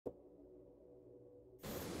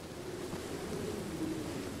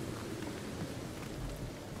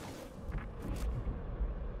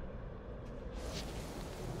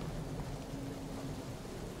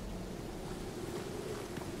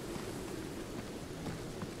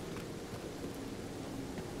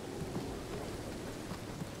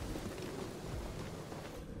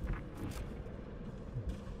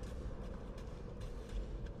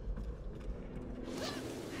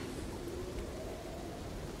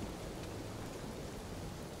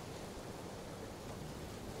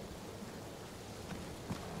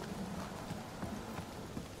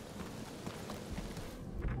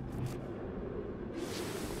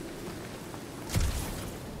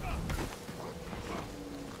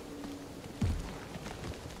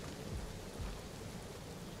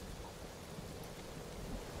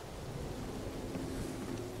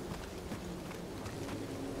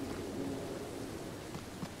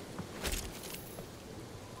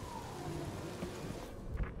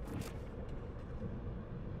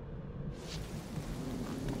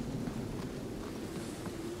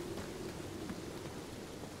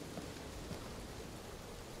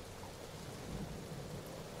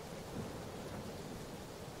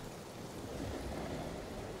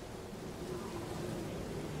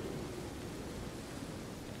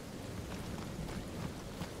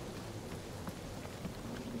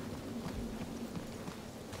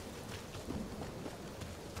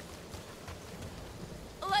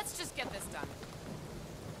get this done.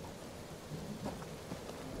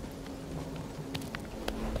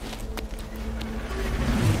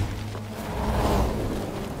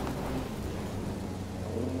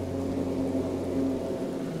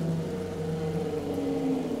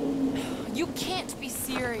 You can't be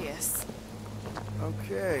serious.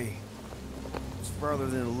 Okay. It's farther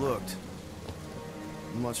than it looked.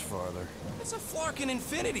 Much farther. It's a Flarkin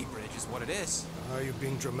infinity bridge is what it is. You're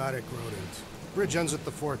being dramatic, Rodent. Bridge ends at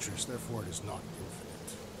the fortress, therefore it is not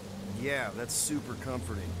infinite. Yeah, that's super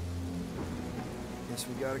comforting. Guess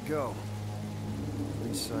we gotta go.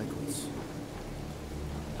 3 cycles.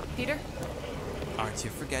 Peter? Aren't you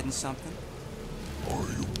forgetting something?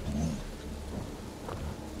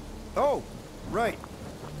 Oh, right.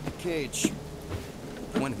 The cage.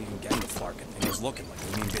 When have you been getting the Flarkin thing is looking like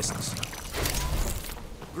we mean business.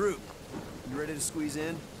 Groot, you ready to squeeze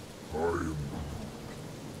in?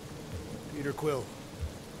 Peter Quill,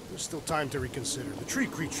 there's still time to reconsider. The tree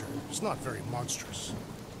creature is not very monstrous.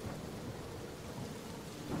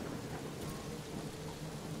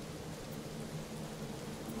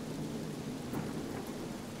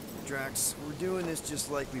 Drax, we're doing this just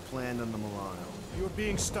like we planned on the Milano. You're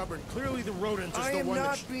being stubborn. Clearly the rodent is I the am one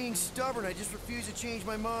not being stubborn, I just refuse to change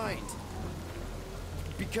my mind.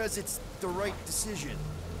 Because it's the right decision.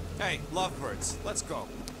 Hey, lovebirds, let's go.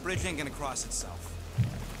 Bridge ain't gonna cross itself.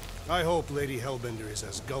 I hope Lady Hellbender is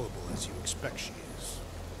as gullible as you expect she is.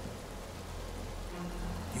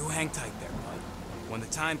 You hang tight there, bud. When the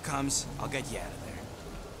time comes, I'll get you out of there.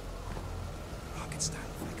 Rocket style,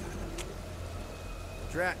 if I got it.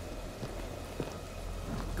 Drax.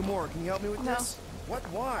 Gamora, can you help me with No. this? What?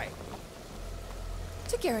 Why?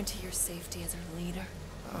 To guarantee your safety as our leader.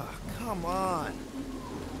 Ah, come on.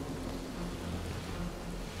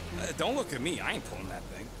 Don't look at me, I ain't pulling that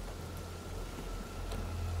thing.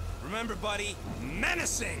 Remember, buddy,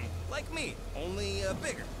 menacing! Like me, only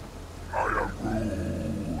bigger. I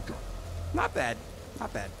am Groot. Not bad,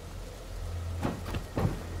 not bad.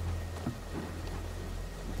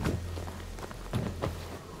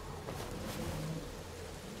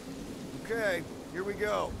 Okay, here we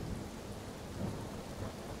go.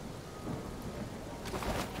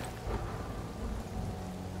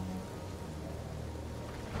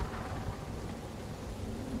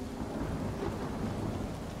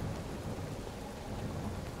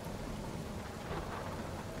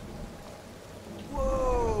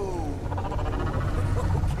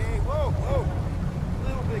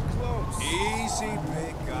 Easy,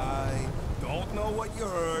 big guy. Don't know what you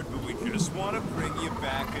heard, but we just want to bring you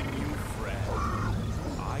back a new friend.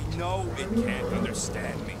 I know it can't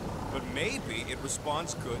understand me, but maybe it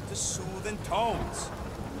responds good to soothing tones.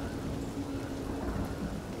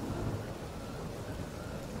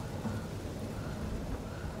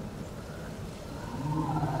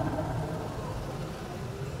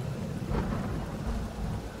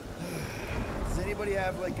 Does anybody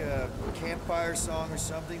have like a campfire song or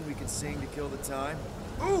something we can sing to kill the time?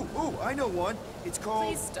 Ooh, I know one. It's called...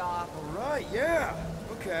 Please stop. All right, yeah.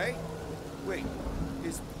 Okay. Wait,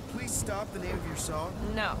 is Please Stop the name of your song?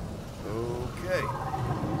 No. Okay.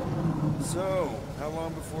 So, how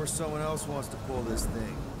long before someone else wants to pull this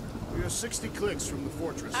thing? We are 60 clicks from the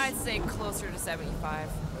fortress. I'd say closer to 75.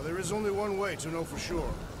 Now, there is only one way to know for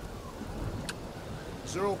sure.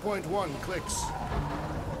 0.1 clicks.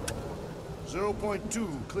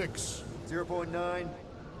 0.2 clicks. 0.9,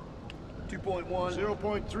 2.1,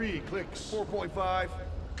 0.3 clicks. 4.5,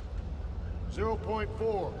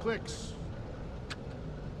 0.4 clicks.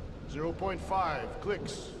 0.5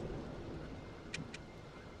 clicks.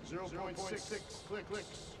 0.6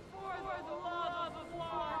 clicks. For the love of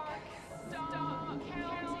Mark, stop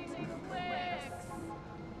counting clicks.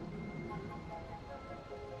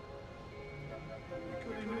 We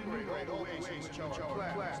could enumerate all the ways in which our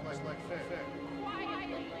plans like fair.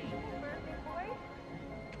 Quietly. Boy?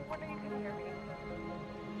 Wonder you can hear me.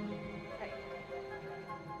 Hey.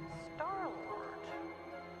 Star-Lord.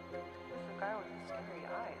 The guy with the scary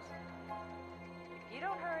eyes. If you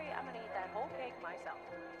don't hurry, I'm gonna eat that whole cake myself.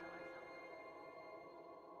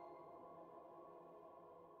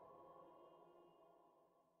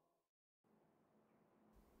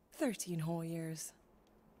 13 whole years.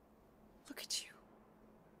 Look at you.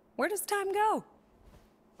 Where does time go?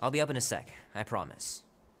 I'll be up in a sec, I promise.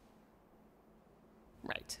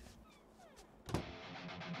 Right.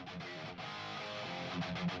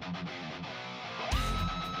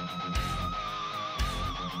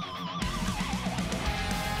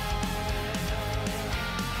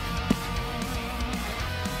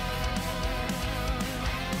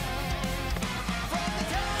 From the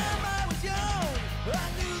time I was young, I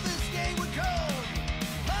knew this day would come.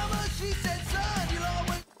 Mama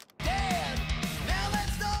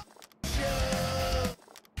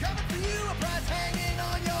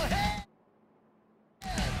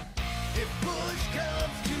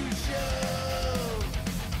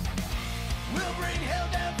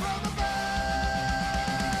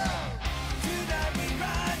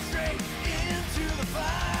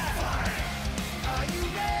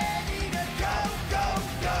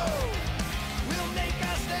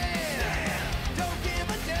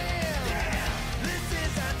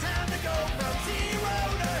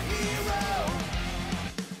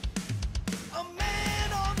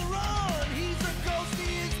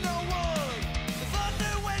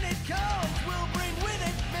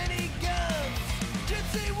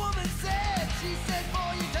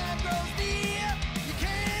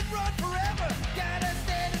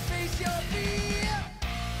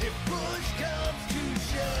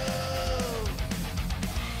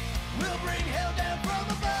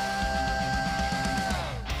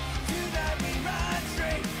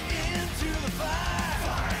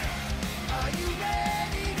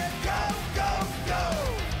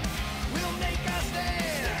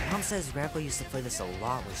says Grandpa used to play this a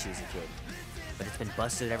lot when she was a kid, but it's been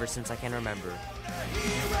busted ever since I can remember.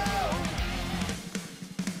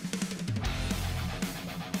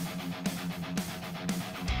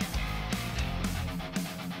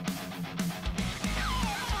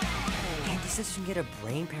 Andy says you can get a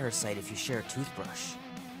brain parasite if you share a toothbrush.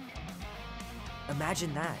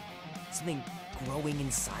 Imagine that. Something growing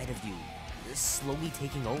inside of you, slowly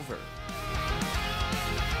taking over.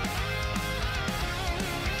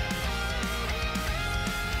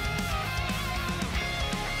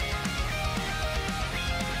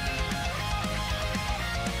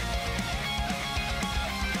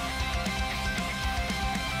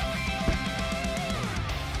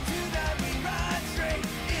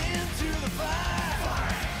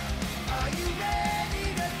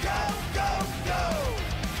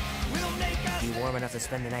 Warm enough to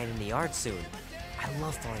spend the night in the yard soon. I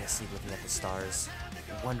love falling asleep looking at the stars,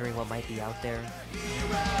 wondering what might be out there.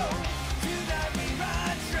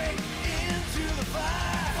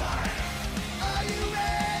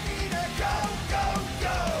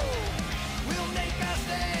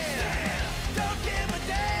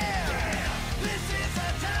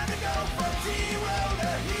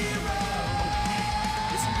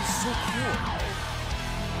 This would be so cool.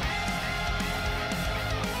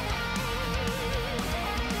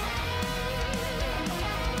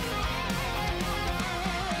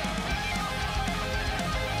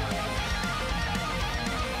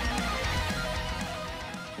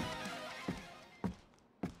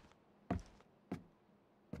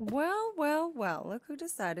 Well, well, well, look who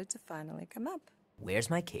decided to finally come up. Where's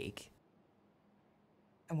my cake?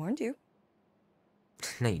 I warned you.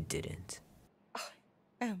 No, you didn't. I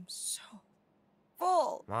am so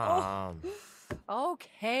full. Mom. Oh.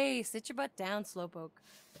 Okay, sit your butt down, Slowpoke.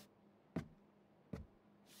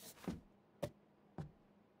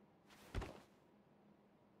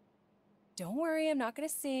 Don't worry, I'm not gonna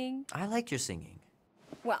sing. I liked your singing.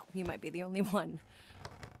 Well, you might be the only one.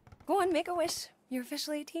 Go on, make a wish. You're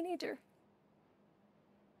officially a teenager.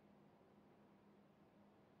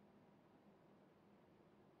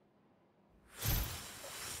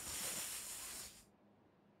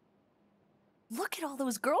 Look at all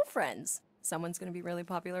those girlfriends. Someone's gonna be really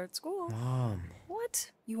popular at school. Mom.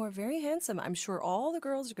 What? You are very handsome. I'm sure all the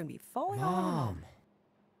girls are gonna be falling all over you. Mom.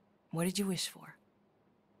 What did you wish for?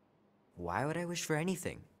 Why would I wish for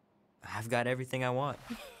anything? I've got everything I want.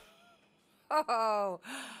 Oh,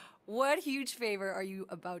 what huge favor are you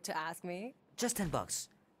about to ask me? Just $10.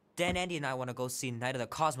 Dan, Andy, and I want to go see Night of the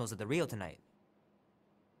Cosmos at the Rio tonight.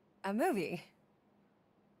 A movie?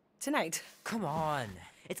 Tonight? Come on.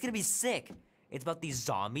 It's gonna be sick. It's about these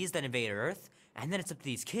zombies that invade Earth, and then it's up to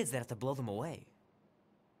these kids that have to blow them away.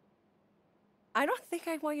 I don't think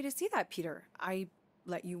I want you to see that, Peter. I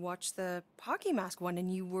let you watch the hockey mask one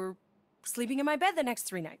and you were sleeping in my bed the next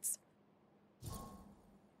 3 nights.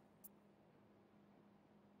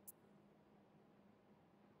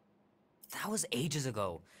 That was ages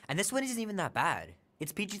ago. And this one isn't even that bad.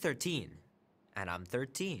 It's PG-13. And I'm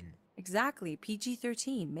 13. Exactly.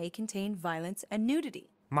 PG-13 may contain violence and nudity.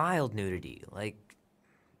 Mild nudity, like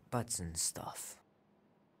butts and stuff.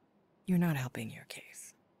 You're not helping your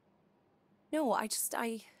case. No, I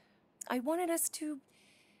wanted us to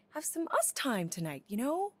have some us time tonight, you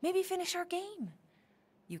know? Maybe finish our game.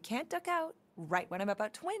 You can't duck out right when I'm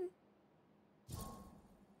about to win.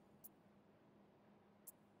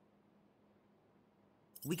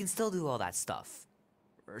 We can still do all that stuff.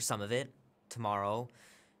 Or some of it. Tomorrow.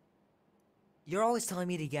 You're always telling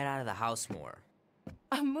me to get out of the house more.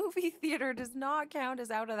 A movie theater does not count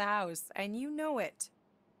as out of the house, and you know it.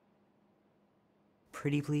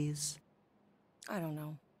 Pretty please? I don't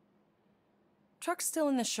know. Truck's still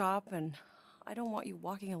in the shop, and I don't want you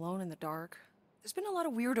walking alone in the dark. There's been a lot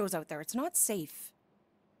of weirdos out there. It's not safe.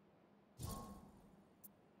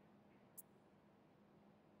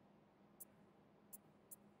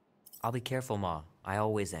 I'll be careful, Ma. I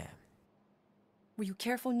always am. Were you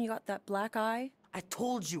careful when you got that black eye? I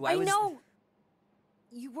told you I was... know!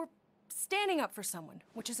 You were standing up for someone,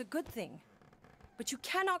 which is a good thing. But you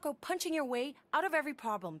cannot go punching your way out of every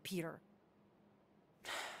problem, Peter.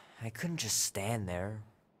 I couldn't just stand there.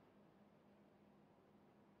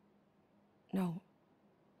 No,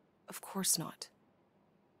 of course not.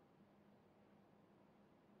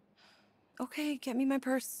 Okay, get me my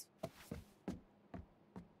purse.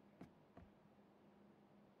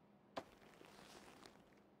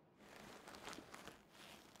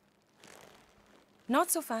 Not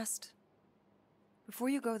so fast. Before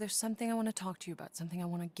you go, there's something I want to talk to you about, something I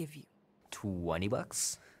want to give you.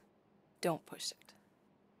 $20? Don't push it.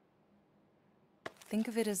 Think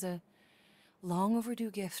of it as a Long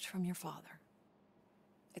overdue gift from your father.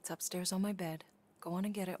 It's upstairs on my bed. Go on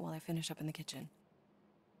and get it while I finish up in the kitchen.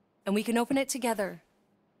 And we can open it together.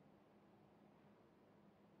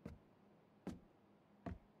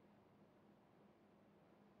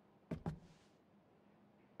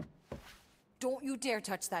 Don't you dare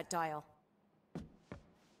touch that dial.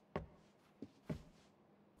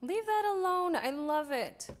 Leave that alone. I love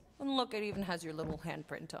it. And look, it even has your little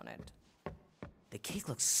handprint on it. The cake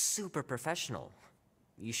looks super professional.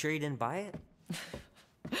 You sure you didn't buy it?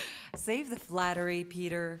 Save the flattery,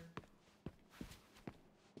 Peter.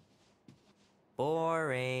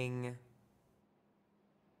 Boring.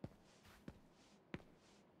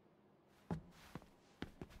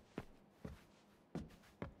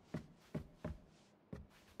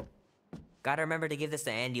 Gotta remember to give this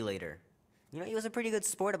to Andy later. You know, he was a pretty good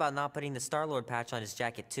sport about not putting the Star-Lord patch on his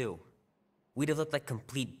jacket, too. We'd have looked like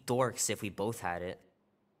complete dorks if we both had it.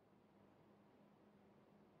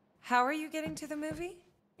 How are you getting to the movie?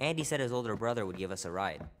 Andy said his older brother would give us a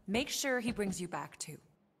ride. Make sure he brings you back, too.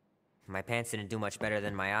 My pants didn't do much better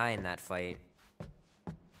than my eye in that fight.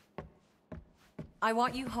 I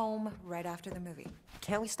want you home right after the movie.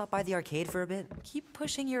 Can't we stop by the arcade for a bit? Keep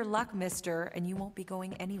pushing your luck, mister, and you won't be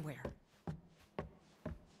going anywhere.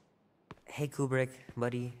 Hey, Kubrick,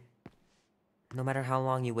 buddy. No matter how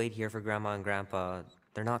long you wait here for Grandma and Grandpa,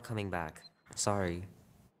 they're not coming back. Sorry.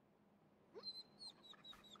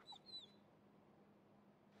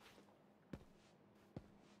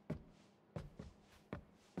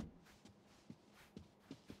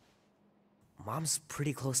 Mom's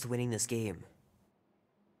pretty close to winning this game.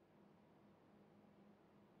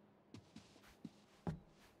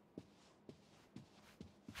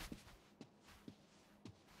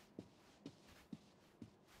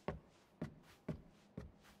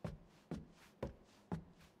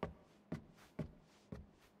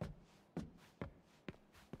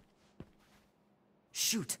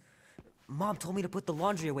 Shoot! Mom told me to put the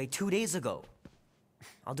laundry away 2 days ago.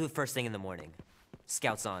 I'll do it first thing in the morning.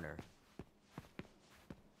 Scout's honor.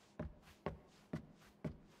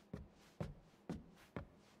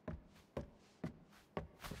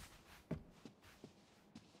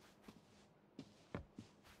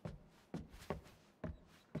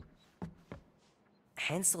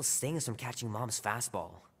 Hand still stings from catching Mom's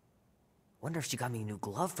fastball. Wonder if she got me a new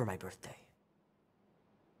glove for my birthday.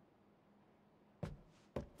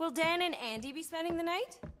 Will Dan and Andy be spending the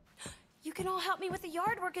night? You can all help me with the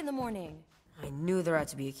yard work in the morning. I knew there had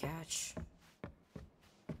to be a catch.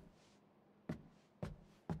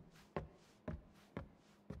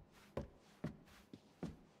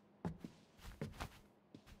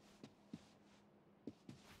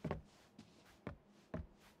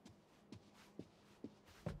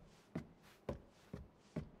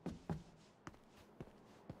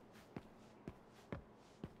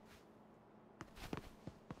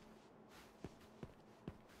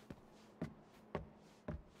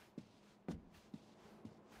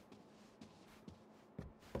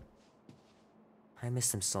 I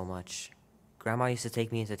miss them so much. Grandma used to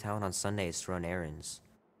take me into town on Sundays to run errands.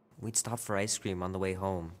 We'd stop for ice cream on the way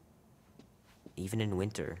home. Even in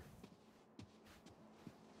winter.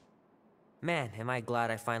 Man, am I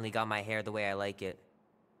glad I finally got my hair the way I like it.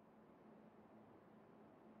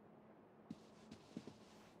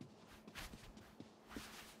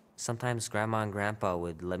 Sometimes Grandma and Grandpa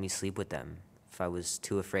would let me sleep with them if I was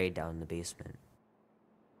too afraid down in the basement.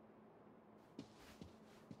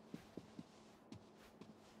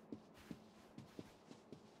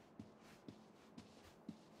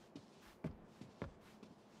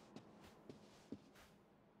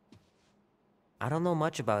 I don't know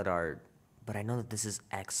much about art, but I know that this is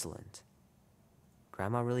excellent.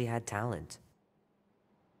 Grandma really had talent.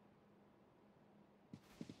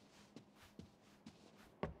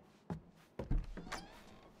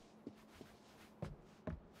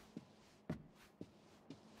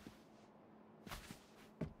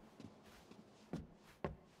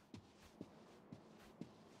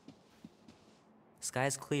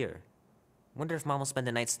 Sky's clear. Wonder if Mom will spend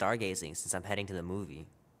the night stargazing since I'm heading to the movie.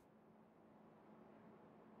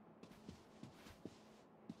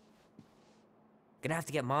 Gonna have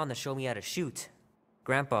to get Mom to show me how to shoot.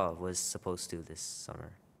 Grandpa was supposed to this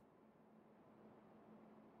summer.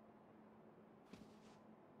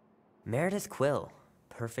 Meredith Quill.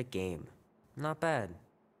 Perfect game. Not bad.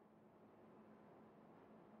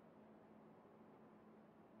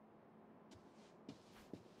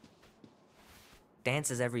 Dan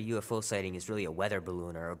says every UFO sighting is really a weather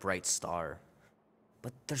balloon or a bright star.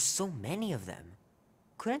 But there's so many of them.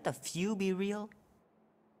 Couldn't a few be real?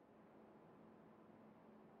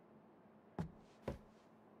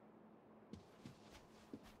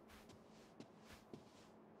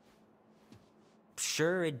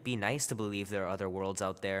 Sure, it'd be nice to believe there are other worlds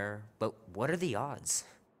out there, but what are the odds?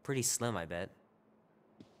 Pretty slim, I bet.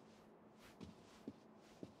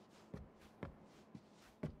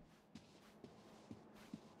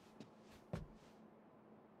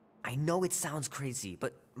 I know it sounds crazy,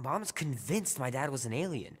 but Mom's convinced my dad was an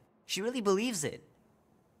alien. She really believes it.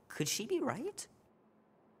 Could she be right?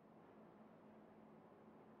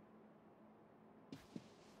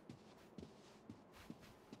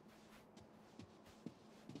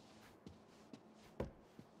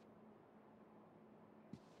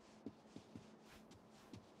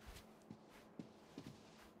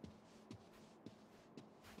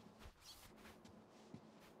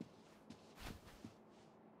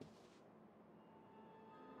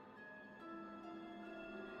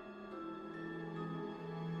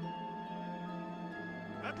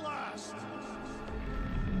 At last!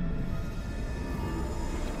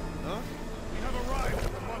 Huh? We have arrived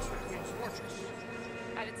at the Monster Queen's fortress.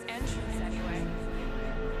 At its entrance, anyway.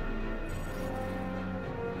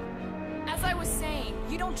 As I was saying,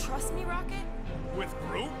 you don't trust me, Rocket? With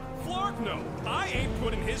Groot? Flark, no. I ain't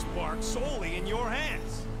putting his bark solely in your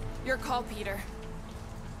hands. Your call, Peter.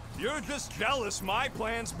 You're just jealous my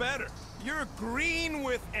plan's better. You're green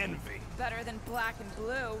with envy. Better than black and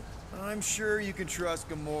blue. I'm sure you can trust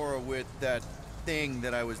Gamora with that thing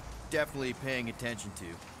that I was definitely paying attention to.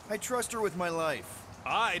 I trust her with my life.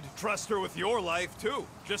 I'd trust her with your life, too.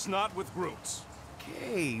 Just not with Groot's.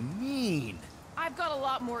 Okay, mean. I've got a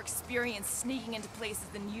lot more experience sneaking into places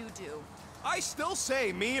than you do. I still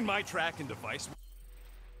say me and my tracking device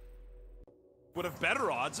would have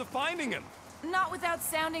better odds of finding him. Not without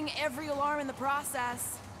sounding every alarm in the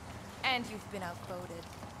process. And you've been outvoted.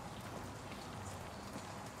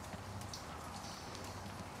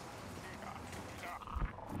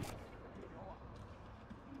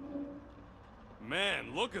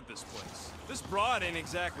 Man, look at this place. This broad ain't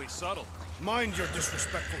exactly subtle. Mind your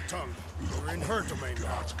disrespectful tongue. You're in her domain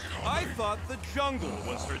now. I thought the jungle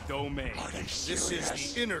was her domain. This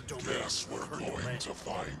is the inner domain. Yes, we're going to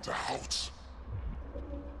find out.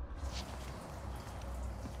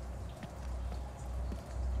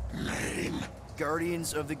 Name?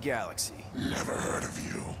 Guardians of the Galaxy. Never heard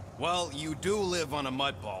of you. Well, you do live on a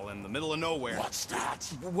mud ball in the middle of nowhere. What's that?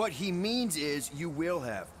 What he means is you will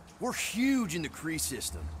have. We're huge in the Kree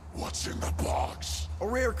system. What's in the box? A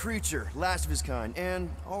rare creature, last of his kind, and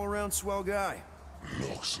all-around swell guy.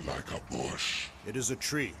 Looks like a bush. It is a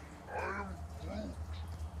tree. A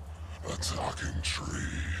talking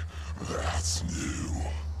tree. That's new.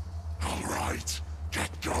 All right,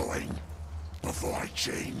 get going. Before I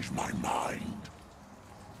change my mind.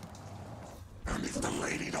 And if the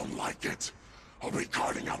lady don't like it, I'll be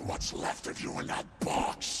carting out what's left of you in that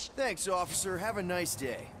box. Thanks, officer. Have a nice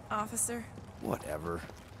day. Officer? Whatever.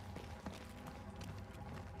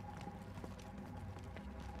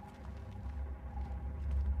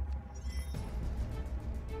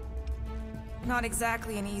 Not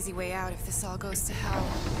exactly an easy way out if this all goes to hell.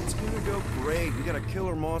 It's gonna go great. We got a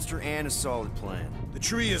killer monster and a solid plan. The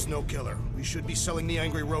tree is no killer. We should be selling the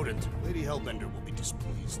angry rodent. Lady Hellbender will be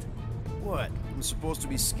displeased. What? I'm supposed to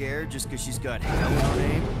be scared just because she's got hell in her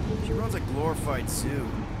name? She runs a glorified zoo.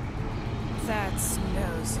 That's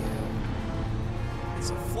no zoo.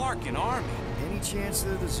 It's a Flarkin army. Any chance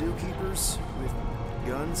they're the zookeepers? With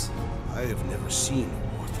guns? I have never seen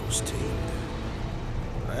Orthos tamed.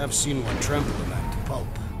 I have seen one trample a man to pulp.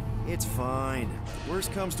 It's fine.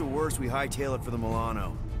 Worst comes to worst, we hightail it for the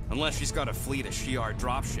Milano. Unless she's got a fleet of Shi'ar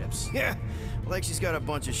dropships. Yeah, like she's got a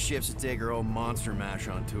bunch of ships to take her own monster mash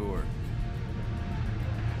on tour.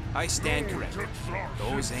 I stand corrected.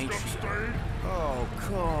 Those ain't Shi'ar. Oh,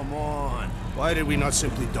 come on. Why did we not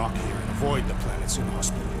simply dock here and avoid the planet's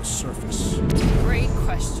inhospitable surface? Great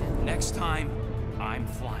question. Next time, I'm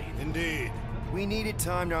flying. Indeed. We needed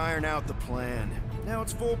time to iron out the plan. Now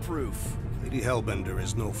it's foolproof. Lady Hellbender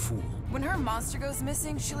is no fool. When her monster goes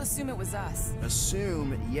missing, she'll assume it was us.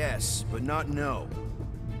 Assume, yes, but not no.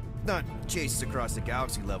 Not chases across the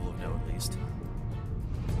galaxy level of no, at least.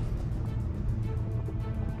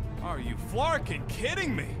 Are you Flarkin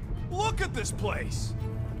kidding me? Look at this place!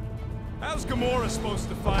 How's Gamora supposed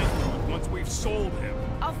to find Groot once we've sold him?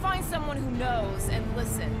 I'll find someone who knows and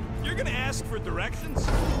listen. You're gonna ask for directions?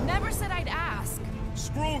 Never said I'd ask.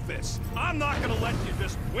 Screw this. I'm not gonna let you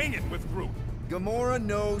just wing it with Groot. Gamora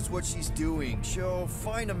knows what she's doing. She'll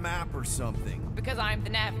find a map or something. Because I'm the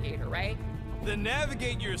navigator, right? Then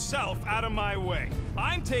navigate yourself out of my way.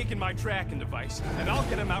 I'm taking my tracking device, and I'll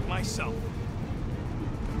get him out myself.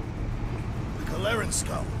 The Galeran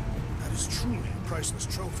skull. That is truly a priceless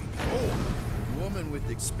trophy. Oh, woman with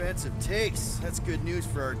expensive tastes. That's good news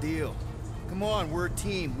for our deal. Come on, we're a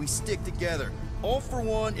team. We stick together. All for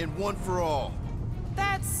one and one for all.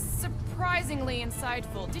 That's surprisingly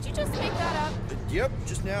insightful. Did you just make that up? Yep,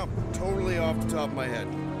 just now. Totally off the top of my head.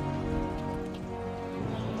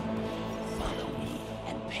 Follow me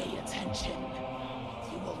and pay attention.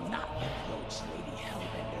 You will not approach Lady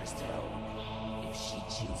Hellbender's throne. If she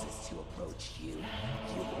chooses to approach you,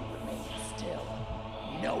 you will remain still.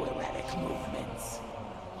 No erratic movements.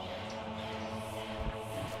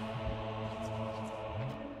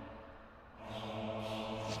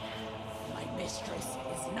 My mistress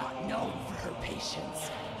is not known for her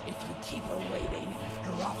patience. If you keep her waiting,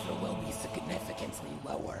 her offer will be significantly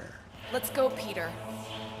lower. Let's go, Peter.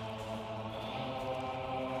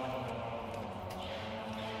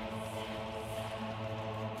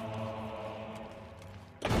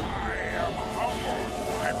 I am humbled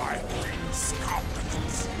by my queen's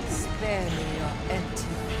confidence. Spare me your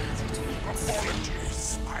empty platitudes.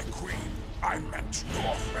 Apologies, my queen. I meant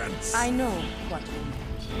no offense. I know what you meant.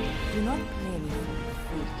 Do not play me for a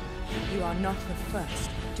fool. You are not the first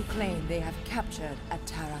to claim they have captured a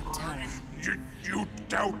Tara. You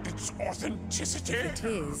doubt its authenticity? If it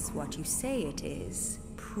is what you say it is,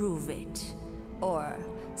 prove it. Or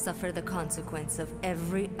suffer the consequence of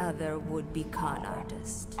every other would-be con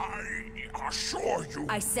artist. I assure you,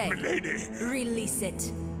 I say, milady. release it.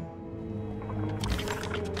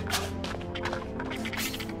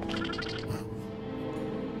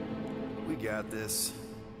 We got this.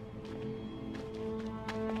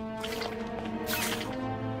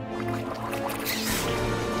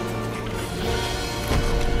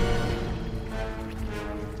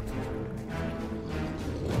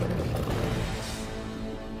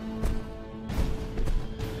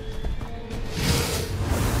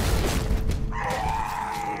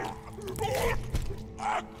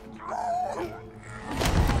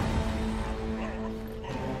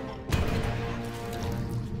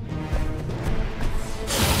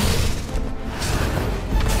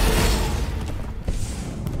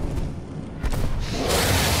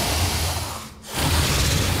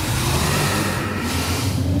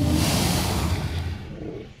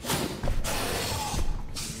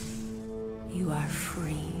 You are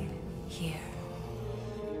free here.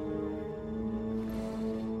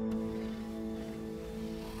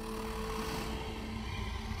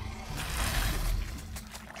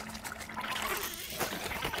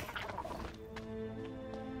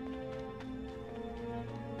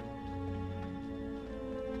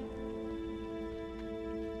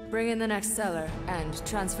 Bring in the next seller and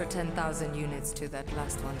transfer 10,000 units to that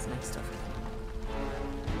last one's next of kin.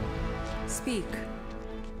 Speak.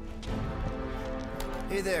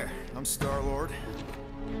 Hey there, I'm Star-Lord.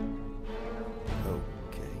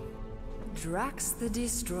 Okay. Drax the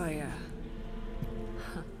Destroyer.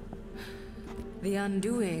 The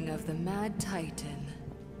undoing of the Mad Titan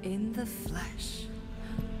in the flesh.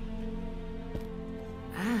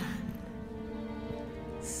 And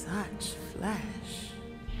such flesh.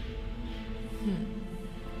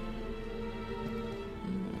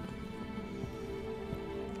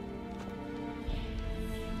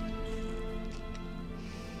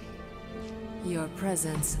 Your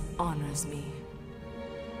presence honors me.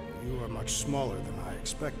 You are much smaller than I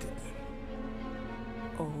expected.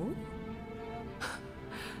 Oh?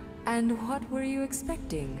 And what were you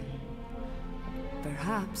expecting?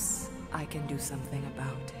 Perhaps I can do something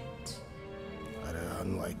about it. But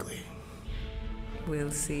unlikely.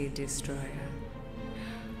 We'll see, Destroyer.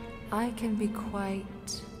 I can be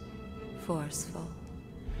quite forceful.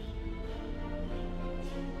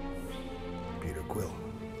 Peter Quill.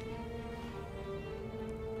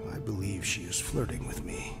 I believe she is flirting with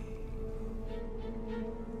me.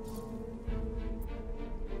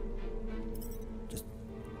 Just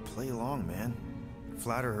play along, man.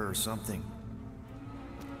 Flatter her or something.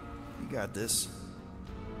 You got this.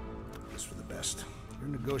 It's for the best. Your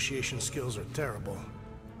negotiation skills are terrible.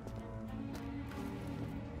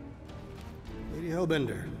 Lady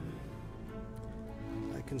Hellbender,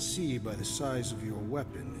 I can see by the size of your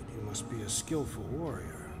weapon that you must be a skillful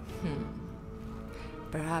warrior.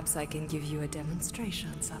 Perhaps I can give you a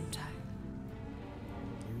demonstration sometime.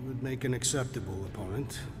 You would make an acceptable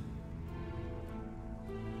opponent.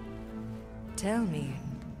 Tell me,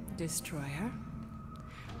 Destroyer,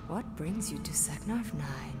 what brings you to Seknarf 9?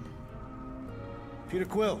 Peter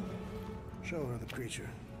Quill, show her the creature.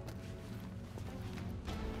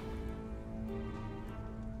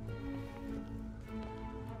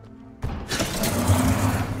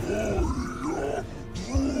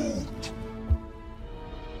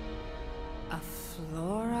 A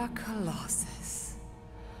Flora Colossus.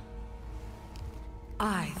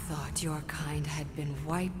 I thought thought your kind had been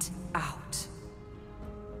wiped out.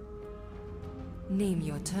 Name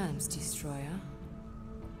your terms, Destroyer.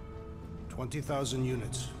 20,000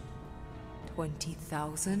 units.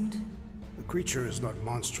 20,000? The creature is not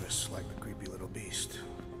monstrous like the creepy little beast.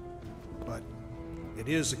 But it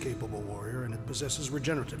is a capable warrior and it possesses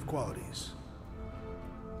regenerative qualities.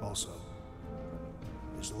 Also,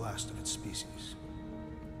 it is the last of its species.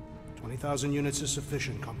 20,000 units is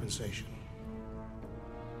sufficient compensation.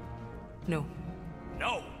 No.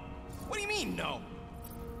 No! What do you mean, no?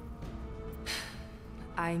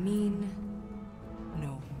 I mean,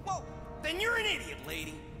 no. Well, then you're an idiot,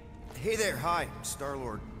 lady. Hey there, hi,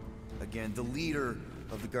 Star-Lord. Again, the leader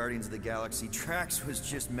of the Guardians of the Galaxy. Trax was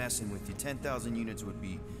just messing with you. 10,000 units would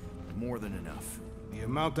be more than enough. The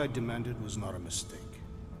amount I demanded was not a mistake.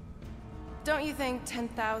 Don't you think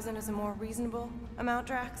 10,000 is a more reasonable amount,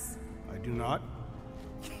 Drax? I do not.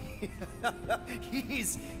 He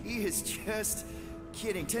is just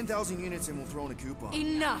kidding. 10,000 units and we'll throw in a coupon.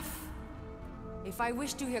 Enough! If I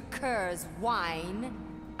wished to hear curs whine,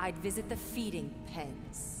 I'd visit the feeding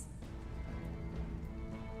pens.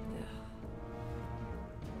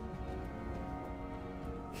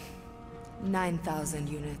 9,000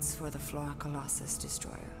 units for the Flora Colossus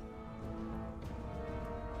Destroyer.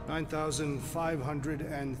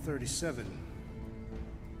 9,537.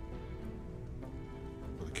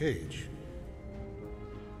 For the cage.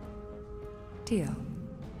 Deal.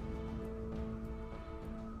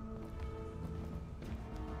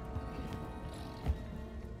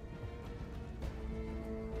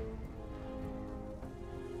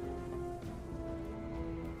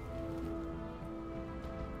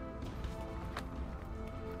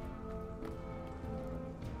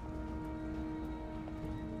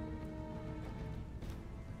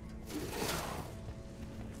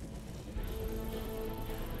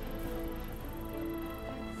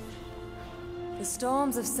 The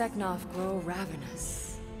storms of Seknov grow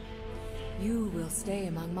ravenous. You will stay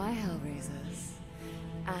among my Hellraisers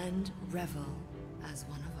and revel as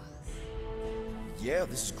one of us. Yeah,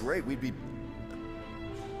 this is great. We'd be...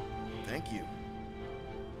 Thank you.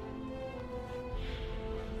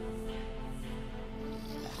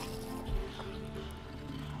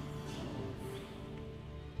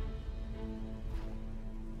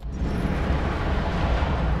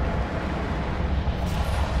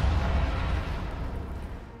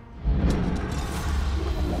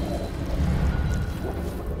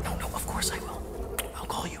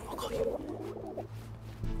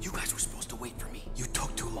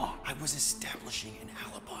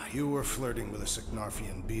 You were flirting with a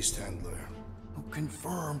Seknarfian beast handler. Who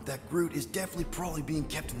confirmed that Groot is definitely probably being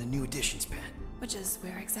kept in the new editions pen. Which is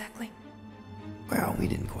where exactly? Well, we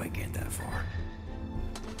didn't quite get that far.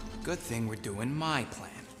 Good thing we're doing my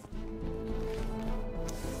plan.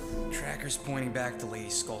 Tracker's pointing back to Lady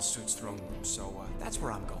Skullsuit's throne room, so that's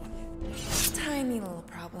where I'm going. Tiny little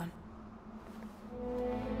problem.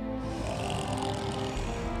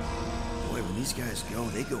 Boy, when these guys go,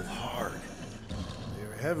 they go hard.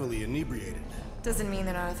 They're heavily inebriated. Doesn't mean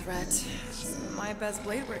they're not a threat. My best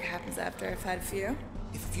blade work happens after I've had a few.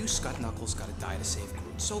 If a few Scott Knuckles gotta die to save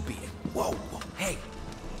Groot, so be it. Whoa, whoa, hey!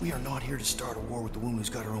 We are not here to start a war with the woman who's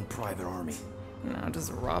got her own private army. No,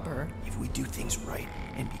 just rob her. If we do things right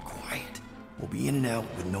and be quiet, we'll be in and out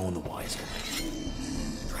with no one the wiser.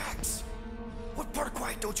 Drax, what part of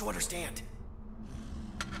quiet don't you understand?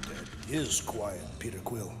 That is quiet, Peter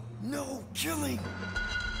Quill. No killing!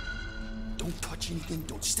 Don't touch anything,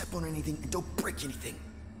 don't step on anything, and don't break anything.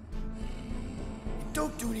 And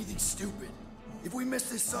don't do anything stupid. If we mess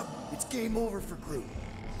this up, it's game over for Groot.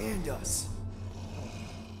 And us.